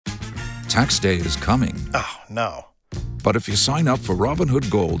Tax day is coming. Oh, no. But if you sign up for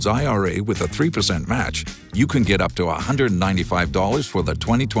Robinhood Gold's IRA with a 3% match, you can get up to $195 for the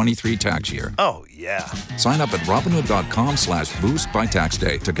 2023 tax year. Oh, yeah. Sign up at Robinhood.com/boost by tax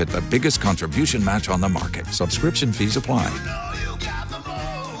day to get the biggest contribution match on the market. Subscription fees apply.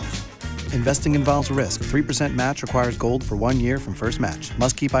 Investing involves risk. 3% match requires gold for 1 year from first match.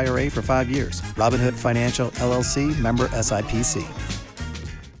 Must keep IRA for 5 years. Robinhood Financial, LLC, member SIPC.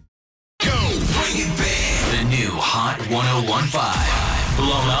 The new Hot 101.5.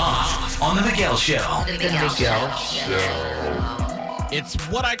 Blown Off on The Miguel Show. The Miguel Show. It's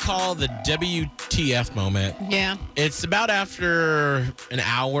what I call the WTF moment. Yeah. It's about after an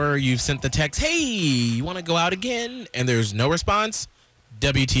hour you've sent the text, hey, you want to go out again? And there's no response.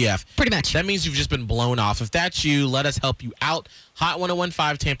 WTF. Pretty much. That means you've just been blown off. If that's you, let us help you out.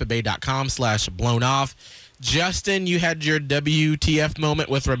 Hot1015TampaBay.com/blown off. Justin, you had your WTF moment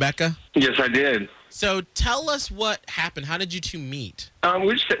with Rebecca? Yes, I did. So tell us what happened. How did you two meet? We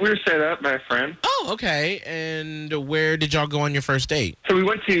were set up by a friend. Oh, okay. And where did y'all go on your first date? So we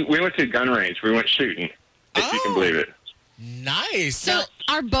went to a gun range. We went shooting, if you can believe it. Nice. So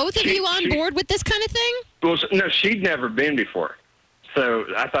are both of you on board with this kind of thing? Well, no, she'd never been before. So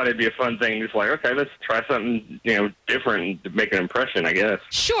I thought it'd be a fun thing. Just like, okay, let's try something, different to make an impression, I guess.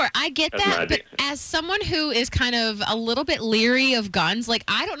 Sure, I get That's my that. But idea. as someone who is kind of a little bit leery of guns,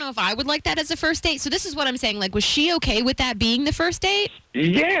 I don't know if I would like that as a first date. So this is what I'm saying. Was she okay with that being the first date?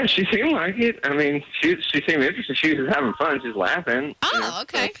 Yeah, she seemed like it. I mean, she seemed interested. She was having fun. She was laughing. Oh,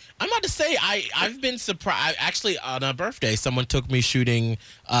 okay. I'm about to say, I've been surprised. Actually, on a birthday, someone took me shooting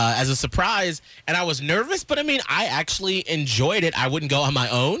as a surprise, and I was nervous, but I actually enjoyed it. I wouldn't go on my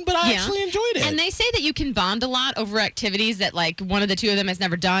own, but I actually enjoyed it. And they say that you can bond a lot over activities that, one of the two of them has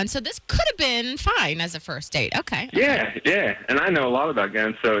never done. So this could have been fine as a first date. Okay. Yeah. And I know a lot about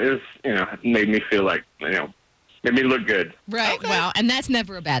guns, so it was, made me feel like, made me look good. Right. Okay. Well, and that's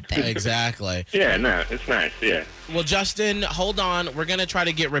never a bad thing. Exactly. Yeah, no, it's nice, yeah. Well, Justin, hold on. We're going to try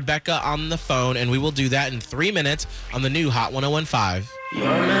to get Rebecca on the phone, and we will do that in 3 minutes on the new Hot 101.5. Your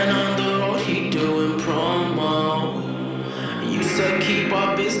man on the road, he doing promo. You said keep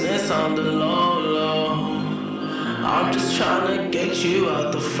our business on the low. I'm just trying to get you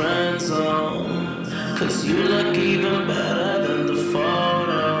out the friend zone. 'Cause you look even better than the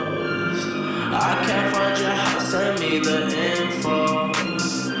photos. I can't find your house, send me the info.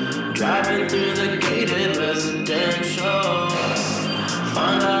 Driving through the gated residential.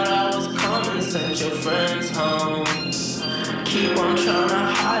 Found out I was coming, sent your friends home. Keep on trying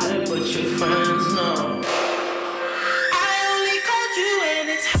to hide it, but your friends know. I only called you when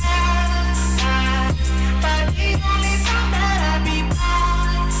it's hot, but the only time that I be by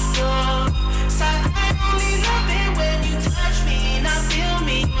your side. I only love it when you touch me and I feel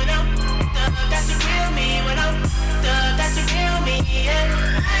me when I'm that's the real me when I'm that's the real me.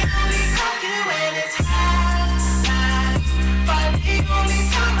 Yeah. I only call you when it's hot, but the only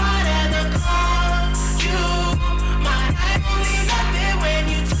time I'd ever call you mine. I only love it when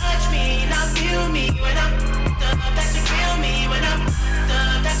you touch me and I feel me when I'm that's the real me when I'm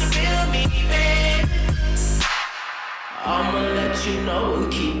that's the real me, babe. I'ma let you know and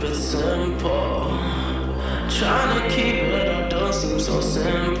keep it simple. Trying to keep it up don't seem so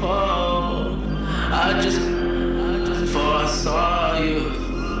simple. I just before I saw you,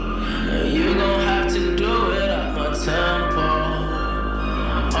 you gon' have to do it at my tempo.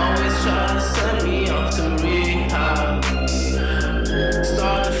 Always try to send me off to rehab.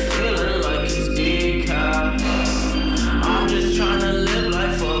 Started feeling like it's decaf. I'm just trying to live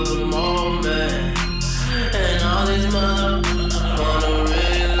life for the moment. And all these motherfuckers wanna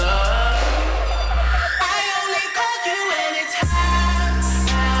really love. I only called you when it's hot,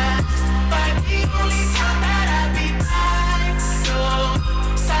 but the only time that I be by your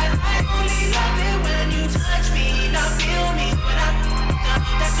side. I only love it when you touch me and I feel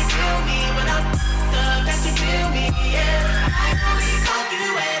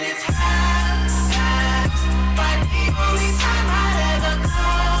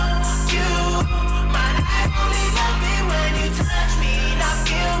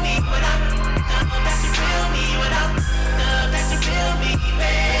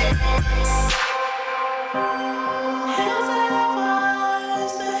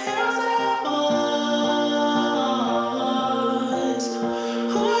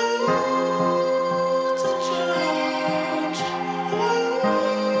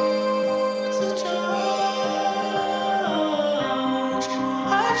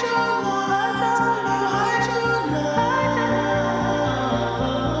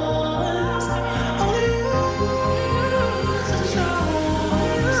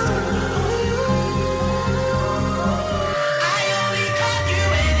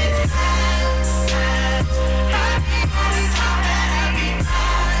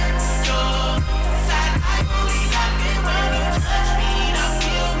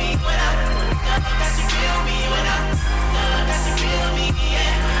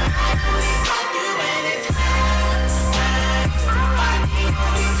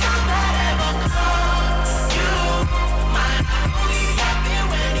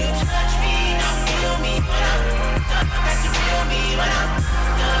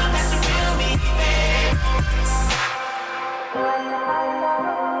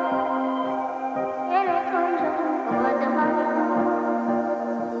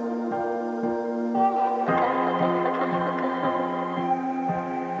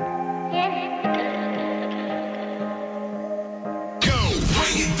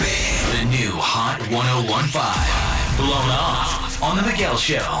Blown Off on The Miguel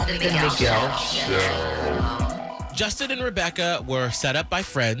Show. Justin and Rebecca were set up by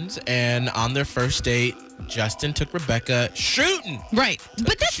friends, and on their first date, Justin took Rebecca shooting. Right.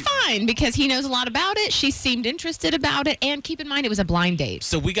 But that's fine because he knows a lot about it. She seemed interested about it. And keep in mind, it was a blind date.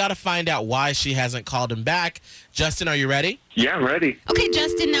 So we got to find out why she hasn't called him back. Justin, are you ready? Yeah, I'm ready. Okay,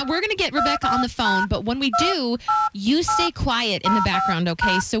 Justin, now we're going to get Rebecca on the phone. But when we do, you stay quiet in the background,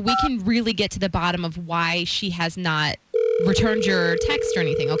 okay? So we can really get to the bottom of why she has not returned your text or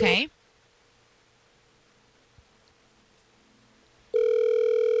anything, okay?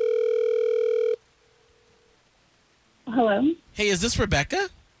 Hello? Hey, is this Rebecca?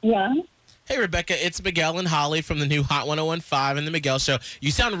 Yeah? Hey, Rebecca, it's Miguel and Holly from the new Hot 101.5 and The Miguel Show. You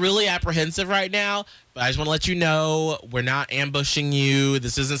sound really apprehensive right now, but I just want to let you know we're not ambushing you.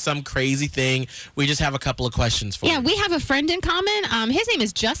 This isn't some crazy thing. We just have a couple of questions for you. Yeah, we have a friend in common. His name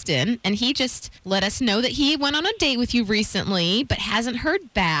is Justin, and he just let us know that he went on a date with you recently, but hasn't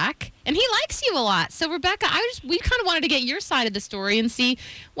heard back. And he likes you a lot. So, Rebecca, we kind of wanted to get your side of the story and see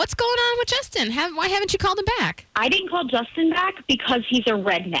what's going on with Justin. Why haven't you called him back? I didn't call Justin back because he's a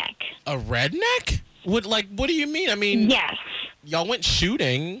redneck. A redneck? What do you mean? I mean, Yes. y'all went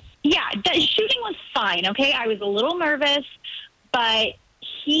shooting. Yeah, the shooting was fine, okay? I was a little nervous, but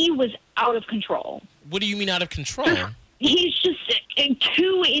he was out of control. What do you mean out of control? He's just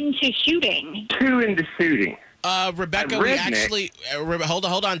too into shooting. Too into shooting. Rebecca, A we redneck? actually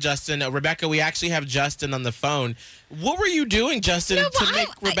hold on, Justin. Rebecca, we actually have Justin on the phone. What were you doing, Justin, to make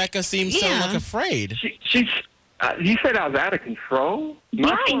Rebecca seem so afraid? She's. You said I was out of control? My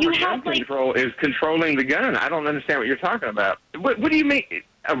Yeah, form you of have, gun control is controlling the gun. I don't understand what you're talking about. What do you mean?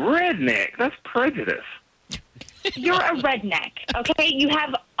 A redneck? That's prejudice. You're a redneck, okay? You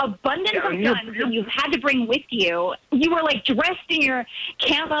have abundance of guns that you've had to bring with you. You were, dressed in your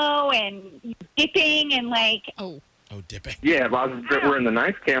camo and dipping and, Oh, dipping. Yeah, but I was wearing the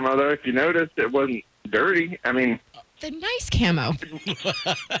nice camo, though. If you noticed, it wasn't dirty. I mean... The nice camo.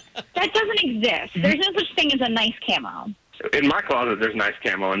 That doesn't exist. There's no such thing as a nice camo. In my closet, there's nice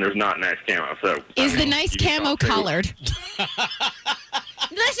camo, and there's not nice camo. So Is the nice camo collared?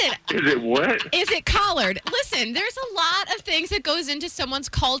 Listen. Is it what? Is it collared? Listen, there's a lot of things that goes into someone's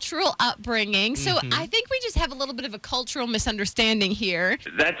cultural upbringing. So I think we just have a little bit of a cultural misunderstanding here.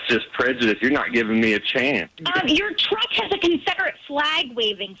 That's just prejudice. You're not giving me a chance. Your truck has a Confederate flag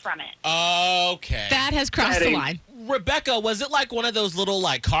waving from it. Okay. That has crossed the line. Rebecca, was it like one of those little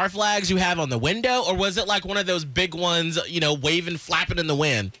car flags you have on the window, or was it like one of those big ones, waving, flapping in the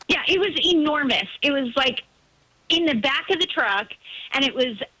wind? Yeah, it was enormous. It was in the back of the truck, and it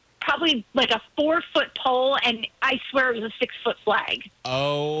was probably a 4-foot pole, and I swear it was a 6-foot flag.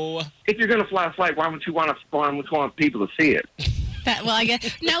 Oh. If you're going to fly a flag, why would you want people to see it? I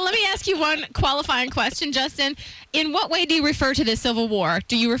guess. Now, let me ask you one qualifying question, Justin. In what way do you refer to the Civil War?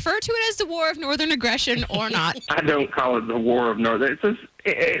 Do you refer to it as the War of Northern Aggression or not? I don't call it the War of Northern.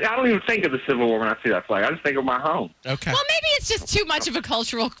 I don't even think of the Civil War when I see that flag. I just think of my home. Okay. Well, maybe it's just too much of a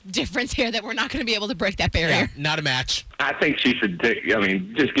cultural difference here that we're not going to be able to break that barrier. Yeah, not a match. I think she should,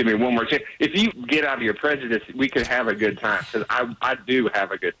 just give me one more chance. If you get out of your prejudice, we could have a good time, because I do have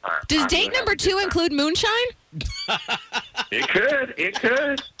a good time. Does date number 2 include moonshine? It could.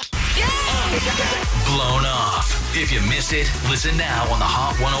 Blown Off. If you missed it, listen now on the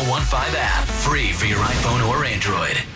Hot 101.5 app. Free for your iPhone or Android.